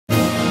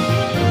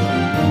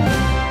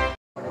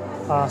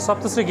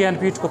सप्तश्री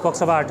ज्ञानपीठको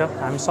पक्षबाट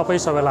हामी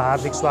सबैलाई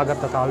हार्दिक स्वागत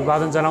तथा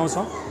अभिवादन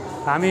जनाउँछौँ।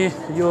 हामी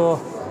यो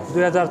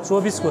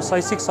 2024 को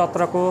शैक्षिक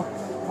सत्रको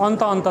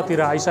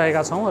अन्ततिर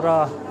आइसकेका छौँ र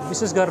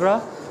विशेष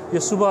गरेर यो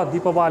शुभ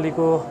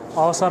दीपावलीको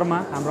अवसरमा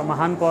हाम्रो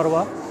महान पर्व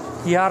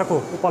तिहारको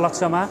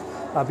उपलक्ष्यमा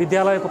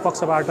विद्यालयको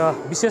पक्षबाट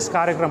विशेष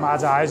कार्यक्रम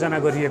आज आयोजना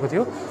गरिएको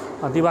थियो।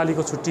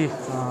 दिवालीको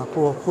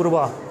छुट्टीको पूर्व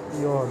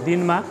यो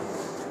दिनमा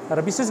र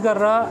विशेष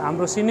गरेर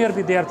हाम्रो सिनियर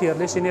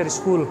विद्यार्थीहरूले सिनियर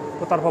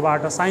स्कुलको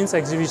तर्फबाट साइन्स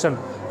एक्जिबिसन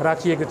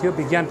राखिएको थियो,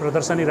 विज्ञान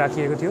प्रदर्शनी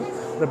राखिएको थियो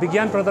र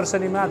विज्ञान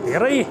प्रदर्शनीमा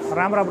धेरै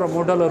राम्रो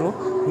मोडलहरू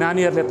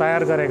नानीहरूले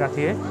तयार गरेका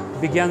थिए।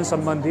 विज्ञान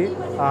सम्बन्धी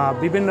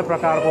विभिन्न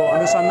प्रकारको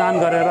अनुसन्धान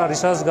गरेर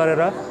रिसर्च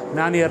गरेर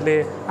नानीहरूले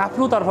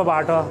आफ्नो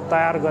तर्फबाट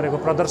तयार गरेको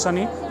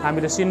प्रदर्शनी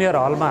हामीले सिनियर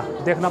हलमा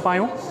देख्न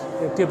पायौँ।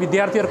 त्यो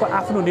विद्यार्थीहरूको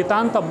आफ्नो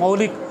नितान्त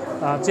मौलिक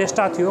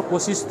चेष्टा थियो,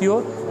 कोसिस थियो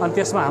अनि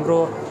त्यसमा हाम्रो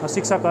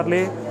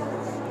शिक्षकहरूले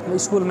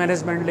स्कुल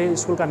म्यानेजमेन्टले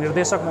स्कुलका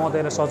निर्देशक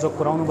महोदयले सहयोग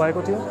पुर्याउनु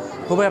भएको थियो।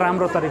 खुबै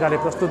राम्रो तरिकाले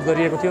प्रस्तुत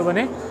गरिएको थियो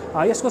भने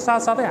यसको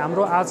साथसाथै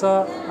हाम्रो आज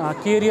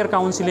केरियर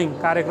काउन्सिलिङ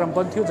कार्यक्रम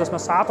पनि थियो जसमा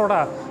 7वटा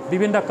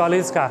विभिन्न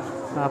कलेजका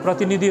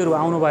प्रतिनिधिहरू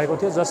आउनुभएको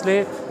थियो जसले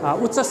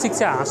उच्च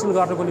शिक्षा हासिल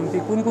गर्नको निम्ति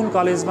कुन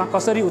कलेजमा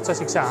कसरी उच्च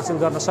शिक्षा हासिल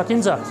गर्न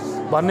सकिन्छ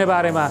भन्ने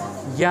बारेमा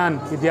ज्ञान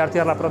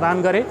विद्यार्थीहरूलाई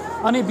प्रदान गरे।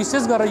 अनि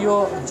विशेष गरेर यो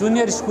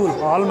जुनियर स्कुल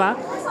हलमा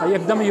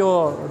एकदम यो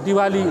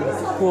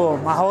दिवालीको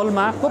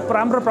माहौलमा खुब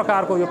राम्रो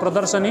प्रकारको यो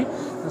प्रदर्शनी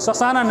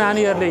ससाना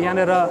नानीहरूले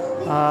यहाँनिर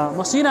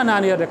मसिना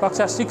नानीहरूले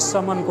कक्षा 6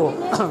 सम्मको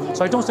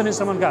 6औं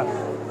श्रेणीसम्मका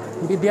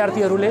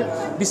विद्यार्थीहरूले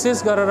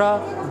विशेष गरेर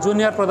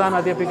जुनियर प्रधान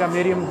अध्यापिका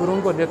मेरियम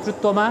गुरुङको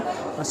नेतृत्वमा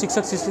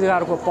शिक्षक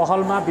शिक्षिकाहरूको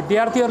पहलमा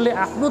विद्यार्थीहरूले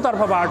आफ्नो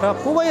तर्फबाट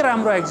खुबै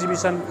राम्रो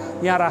एक्जिबिसन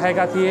यहाँ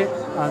राखेका थिए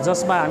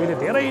जसमा हामीले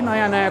धेरै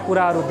नयाँ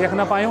कुराहरू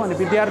देख्न पायौँ। अनि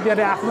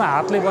विद्यार्थीहरूले आफ्नो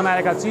हातले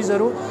बनाएका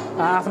चिजहरू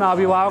आफ्ना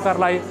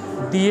अभिभावकहरूलाई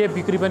दिए,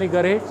 बिक्री पनि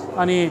गरे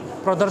अनि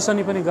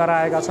प्रदर्शनी पनि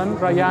गराएका छन्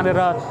र यहाँनिर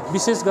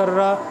विशेष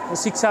गरेर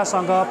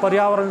शिक्षासँग,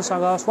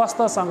 पर्यावरणसँग,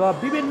 स्वास्थ्यसँग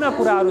विभिन्न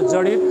कुराहरू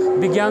जडित,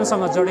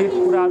 विज्ञानसँग जडित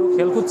कुराहरू,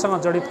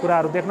 खेलकुदसँग जडित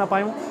कुराहरू देख्न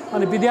पायौँ।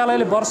 अनि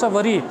विद्यालयले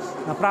वर्षभरि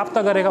प्राप्त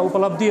गरेका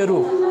उपलब्धिहरू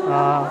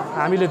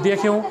हामीले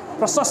देख्यौँ।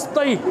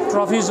 प्रशस्तै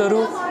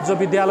ट्रफिजहरू जो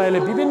विद्यालयले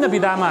विभिन्न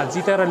विधामा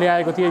जितेर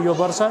ल्याएको थिए यो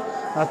वर्ष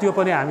त्यो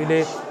पनि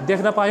हामीले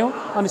देख्न पायौँ।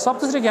 अनि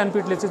सप्तश्री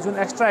ज्ञानपीठले चाहिँ जुन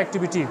एक्स्ट्रा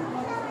एक्टिभिटी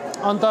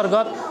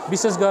अन्तर्गत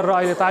विशेष गरेर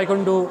अहिले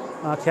ताइक्वान्डो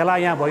खेला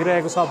यहाँ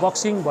भइरहेको छ,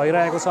 बक्सिङ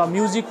भइरहेको छ,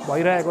 म्युजिक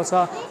भइरहेको छ,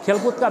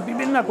 खेलकुदका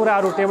विभिन्न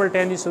कुराहरू, टेबल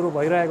टेनिसहरू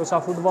भइरहेको छ,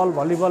 फुटबल,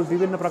 भलिबल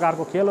विभिन्न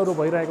प्रकारको खेलहरू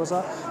भइरहेको छ।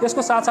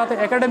 यसको साथसाथै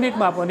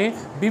एकाडेमिकमा पनि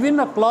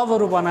विभिन्न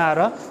क्लबहरू बनाएर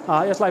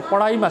यसलाई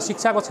पढाइमा,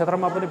 शिक्षाको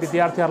क्षेत्रमा पनि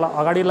विद्यार्थीहरूलाई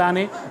अगाडि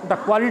लाने, एउटा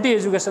क्वालिटी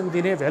एजुकेसन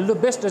दिने, भ्यालु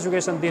बेस्ड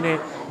एजुकेसन दिने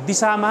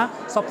दिशामा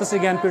सप्तश्री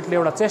ज्ञानपीठले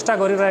एउटा चेष्टा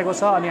गरिरहेको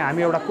छ। अनि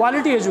हामी एउटा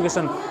क्वालिटी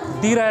एजुकेसन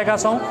दिइरहेका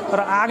छौँ र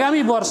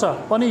आगामी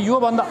वर्ष पनि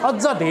योभन्दा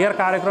अझ धेरै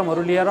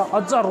कार्यक्रमहरू लिएर,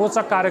 अझ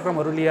रोचक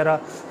कार्यक्रमहरू लिएर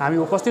हामी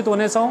उपस्थित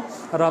हुनेछौँ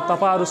र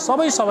तपाईहरू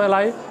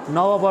सबैलाई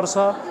नव वर्ष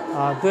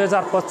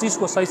 2025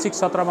 को शैक्षिक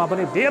सत्रमा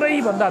पनि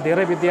धेरैभन्दा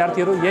धेरै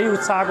विद्यार्थीहरू यही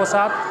उत्साहको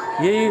साथ,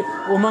 यही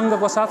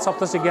उमङ्गको साथ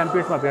सप्तश्री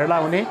ज्ञानपीठमा भेला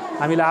हुने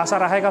हामीले आशा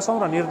राखेका छौँ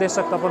र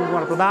निर्देशक तपन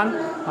कुमार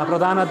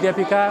प्रधान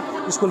अध्यापिका,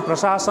 स्कुल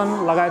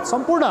प्रशासन लगायत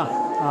सम्पूर्ण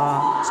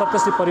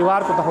सप्तश्री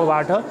परिवारको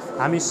तर्फबाट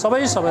हामी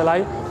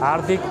सबैलाई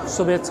हार्दिक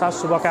शुभेच्छा,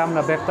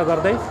 शुभकामना व्यक्त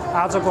गर्दै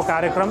आजको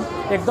कार्यक्रम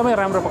एकदमै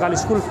राम्रो प्रकारले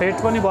स्कुल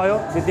फेट पनि भयो।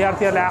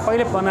 विद्यार्थीहरूले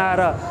आफैले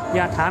बनाएर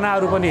यहाँ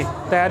खानाहरू पनि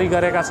तयारी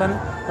गरेका छन्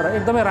र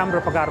एकदमै राम्रो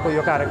प्रकारको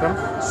यो कार्यक्रम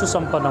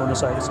सुसम्पन्न हुन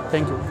सकेको छ।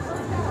 Thank you.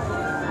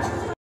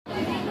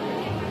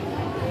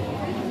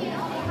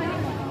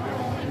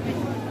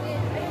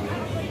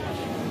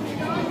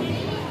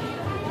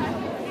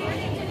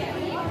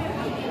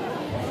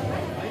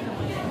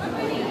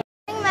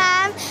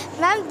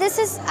 Ma'am, this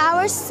is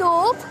our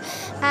soap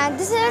and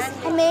this is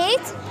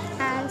made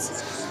and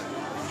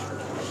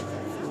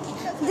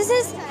this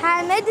is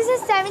handmade. This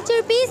is 70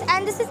 rupees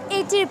and this is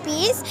 80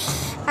 rupees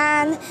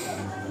and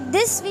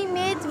this we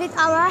made with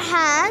our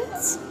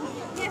hands.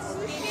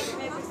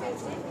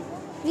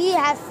 We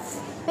have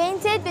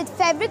painted with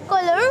fabric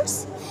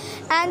colors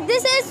and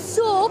this is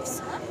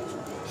soaps.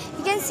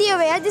 You can see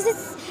over here. This is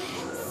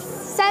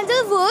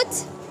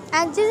sandalwood.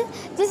 And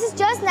this is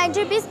just 90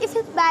 rupees. If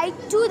you buy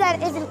 2,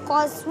 then it will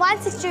cost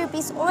 160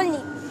 rupees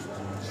only.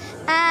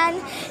 And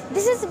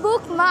this is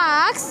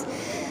bookmarks.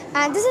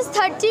 And this is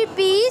 30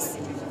 rupees.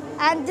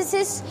 And this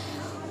is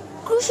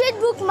crochet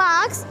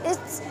bookmarks.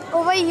 It's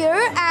over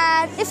here.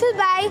 And if you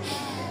buy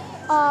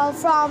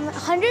from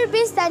 100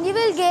 rupees, then you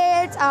will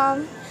get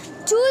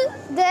 2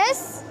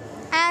 this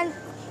and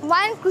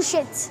 1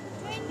 crochet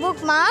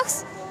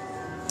bookmarks.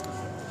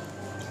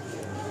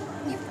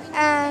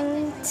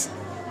 And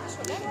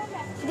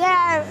there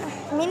are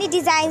many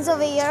designs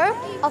over here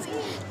of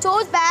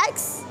tote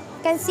bags.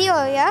 You can see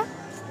over here.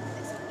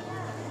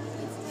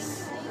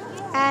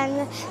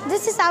 And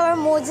this is our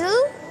model.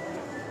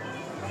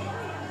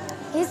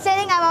 He's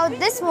telling about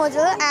this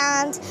model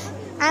and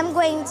I'm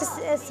going to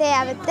say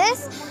about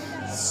this.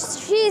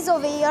 She's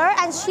over here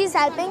and she's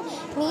helping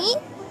me.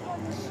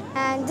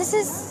 And this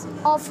is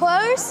of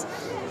hers.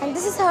 And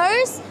this is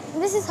hers.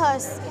 And this is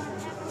hers.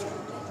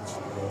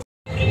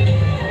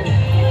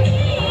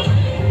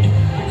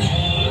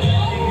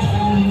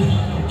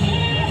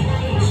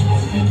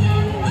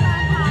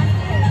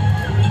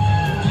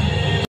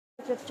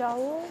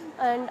 Sahu,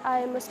 and I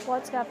am a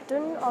sports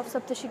captain of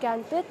Saptashi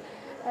Gyanpit.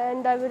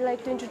 And I would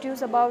like to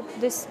introduce about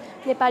this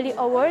Nepali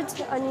awards.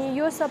 अनि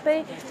यो सबै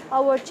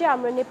award चाहिँ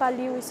हाम्रो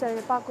नेपाली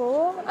उयसहरुले पाएको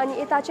हो अनि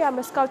यता चाहिँ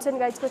हाम्रो स्काउट्स एन्ड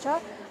गाइड्स को छ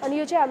अनि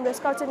यो चाहिँ हाम्रो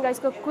स्काउट्स एन्ड गाइड्स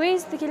को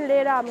क्विज देखि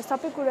लिएर हाम्रो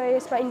सबै कुरा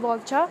यसमा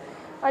इन्भल्भ छ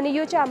अनि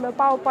यो चाहिँ हाम्रो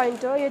पावर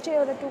पोइन्ट हो यो चाहिँ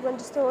एउटा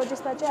टुर्नामेन्ट जस्तो हो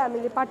जसमा चाहिँ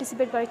हामीले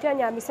पार्टिसिपेट गरेको थियो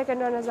अनि हामी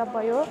सेकेन्ड रनर्स अप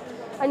भयो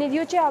अनि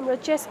यो चाहिँ हाम्रो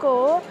चेसको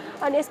हो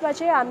अनि यसमा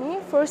चाहिँ हामी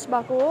फर्स्ट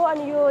भएको हो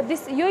अनि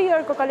यो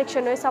इयरको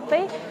कलेक्सन हो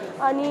सबै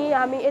अनि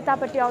हामी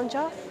यतापट्टि आउँछ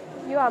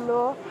यो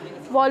हाम्रो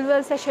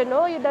भलिबल सेसन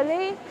हो यो डल्लै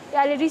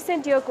अहिले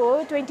रिसेन्ट इयरको हो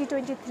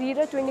 2023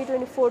 र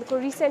 2024 को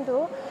रिसेन्ट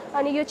हो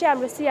अनि यो चाहिँ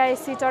हाम्रो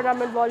CISC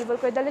टुर्नामेन्ट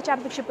भलिबलको डल्लै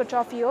च्याम्पियनशिपको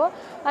ट्रफी हो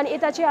अनि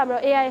यता चाहिँ हाम्रो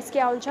AISK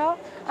आउँछ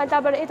अनि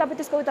त्यहाँबाट यताबाट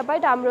त्यसको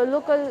उताबाट हाम्रो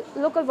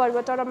लोकल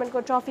भलिबल टुर्नामेन्टको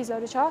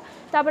ट्रफिजहरू छ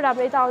त्यहाँबाट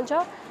हाम्रो यता आउँछ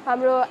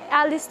हाम्रो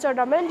एलिस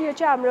टुर्नामेन्ट यो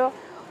चाहिँ हाम्रो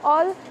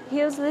all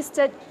hills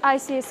listed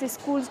ICSE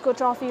schools को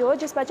ट्रफी हो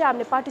जसमा चाहिँ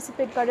हामीले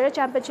पार्टिसिपेट गरेर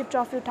च्याम्पियनशिप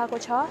ट्रफी उठाएको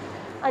छ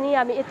अनि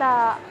हामी यता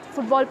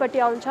फुटबल पट्टि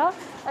आउँछ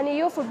अनि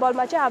यो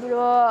फुटबलमा चाहिँ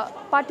हाम्रो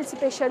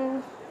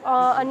पार्टिसिपेसन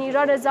अनि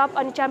रनर्स अप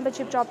अनि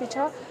च्याम्पियनशिप ट्रफी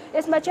छ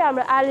यसमा चाहिँ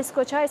हाम्रो एलिस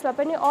को छ यसमा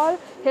पनि all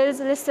hills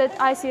listed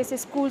ICSE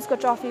schools को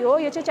ट्रफी हो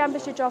यो चाहिँ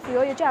च्याम्पियनशिप ट्रफी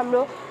हो यो चाहिँ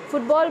हाम्रो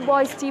फुटबल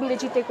बॉयज टिमले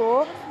जितेको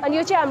हो अनि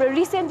यो चाहिँ हाम्रो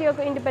रिसेन्ट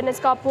इयरको इन्डिपेन्डेन्स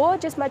कप हो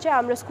जसमा चाहिँ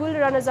हाम्रो स्कुल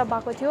रनर्स अप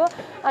भएको थियो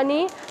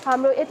अनि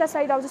हाम्रो यता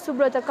साइड आउँछ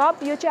सुब्रत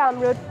कप यो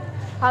चाहिँ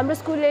हाम्रो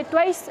स्कुलले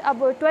ट्वाइस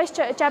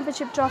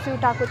च्याम्पियनशिप ट्रफी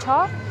उठाएको छ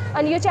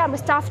अनि यो चाहिँ हाम्रो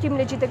स्टाफ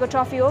टिमले जितेको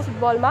ट्रफी हो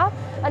फुटबलमा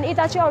अनि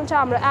यता चाहिँ आउँछ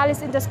हाम्रो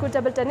Alice enter school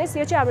table tennis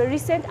यो चाहिँ हाम्रो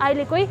रिसेन्ट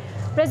अहिलेकै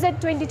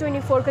प्रेजेन्ट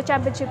 2024 को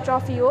च्याम्पियनशिप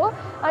ट्रफी हो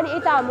अनि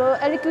यता हाम्रो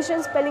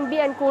एलोक्युसन स्पेलिङ बी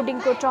एन्ड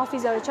कोडिङको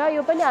ट्रफिजहरू छ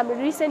यो पनि हाम्रो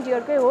रिसेन्ट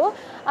इयरकै हो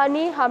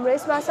अनि हाम्रो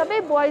यसमा सबै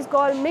बोइज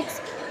गर्ल मिक्स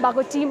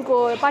भएको टिमको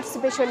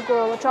पार्टिसिपेसनको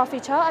ट्रफी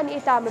छ अनि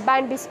यता हाम्रो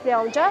ब्यान्ड डिस्प्ले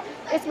आउँछ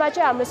यसमा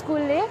चाहिँ हाम्रो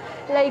स्कुलले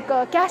लाइक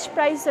क्यास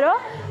प्राइज र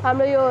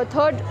हाम्रो यो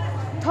थर्ड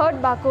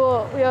भएको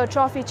यो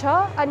ट्रफी छ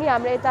अनि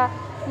हाम्रो यता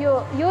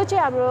यो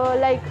चाहिँ हाम्रो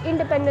लाइक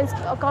इन्डिपेन्डेन्स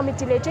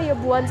कमिटीले चाहिँ यो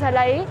भुवन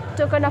सरलाई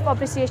टोकन अफ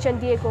एप्रिसिएसन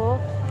दिएको हो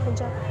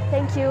हुन्छ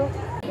thank you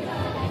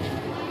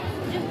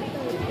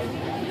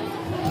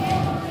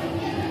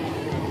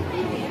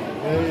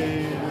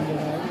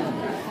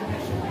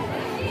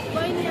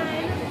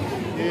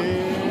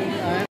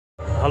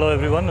Hello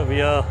everyone,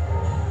 we are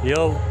here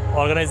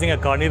organizing a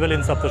carnival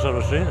in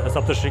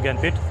Saptashi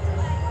Gyanpit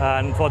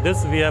and for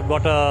this we have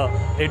got a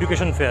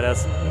education fair,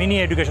 as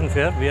mini education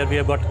fair where we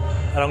have got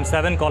around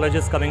 7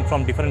 colleges coming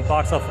from different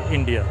parts of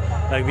India.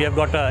 Like we have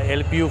got a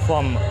LPU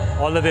from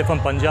all the way from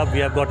Punjab, we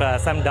have got a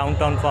Assam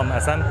downtown from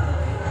Assam,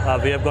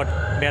 we have got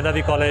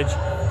Medhavi College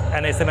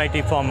and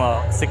SMIT from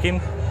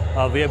Sikkim.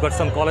 We have got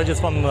some colleges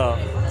from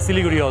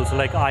Siliguri also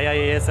like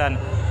IIAS and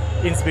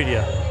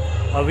Inspiria.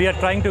 We are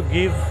trying to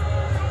give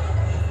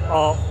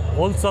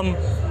wholesome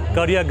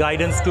career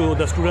guidance to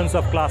the students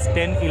of class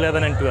 10,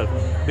 11 and 12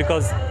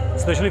 because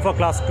especially for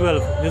class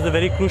 12 this is a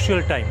very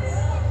crucial time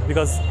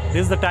because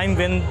this is the time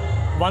when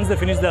once they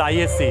finish their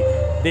ISC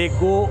they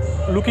go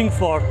looking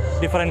for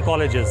different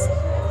colleges.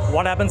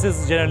 What happens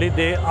is generally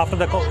they after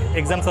the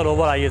exams are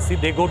over ISC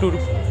they go to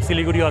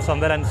Siliguri or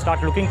somewhere and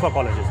start looking for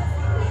colleges.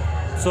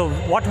 So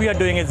what we are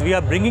doing is we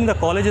are bringing the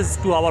colleges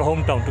to our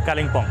hometown to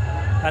Kalimpong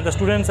and the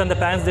students and the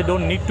parents they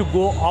don't need to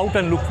go out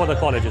and look for the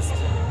colleges.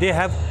 They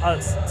have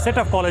a set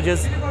of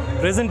colleges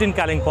present in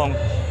Kalimpong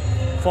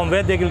from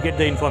where they will get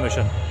the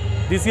information.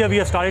 This year we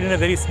have started in a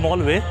very small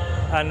way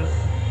and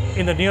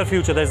in the near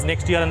future, that is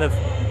next year and the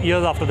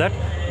years after that,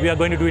 we are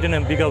going to do it in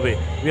a bigger way.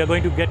 We are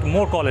going to get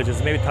more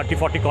colleges, maybe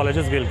 30-40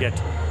 colleges we'll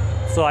get.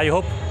 So I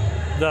hope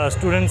the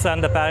students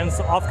and the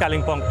parents of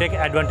Kalimpong take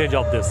advantage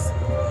of this.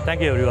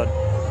 Thank you everyone.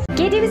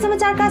 KTV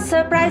Samachar ka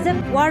surprise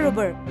war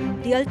over.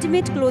 The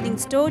ultimate clothing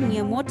store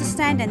near Motor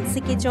Stand and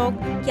Sike Chowk,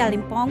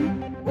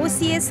 Kalimpong.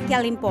 OCS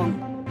Kalimpong,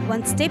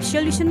 one-step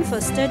solution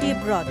for study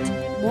abroad.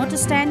 Motor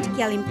Stand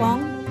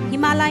Kalimpong,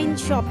 Himalayan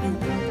Shopping,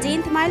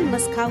 10th Mile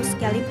Musk House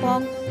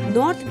Kalimpong,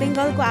 North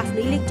Bengal ko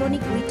afno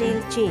electronic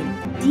retail chain.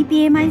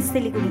 DPMI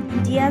Siliguri,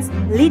 India's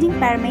leading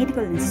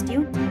paramedical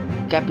institute.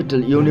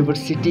 Capital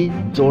University,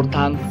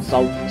 Jorthang,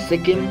 South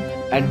Sikkim.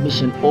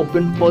 Admission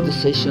open for the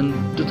session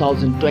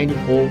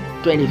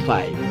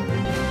 2024-25.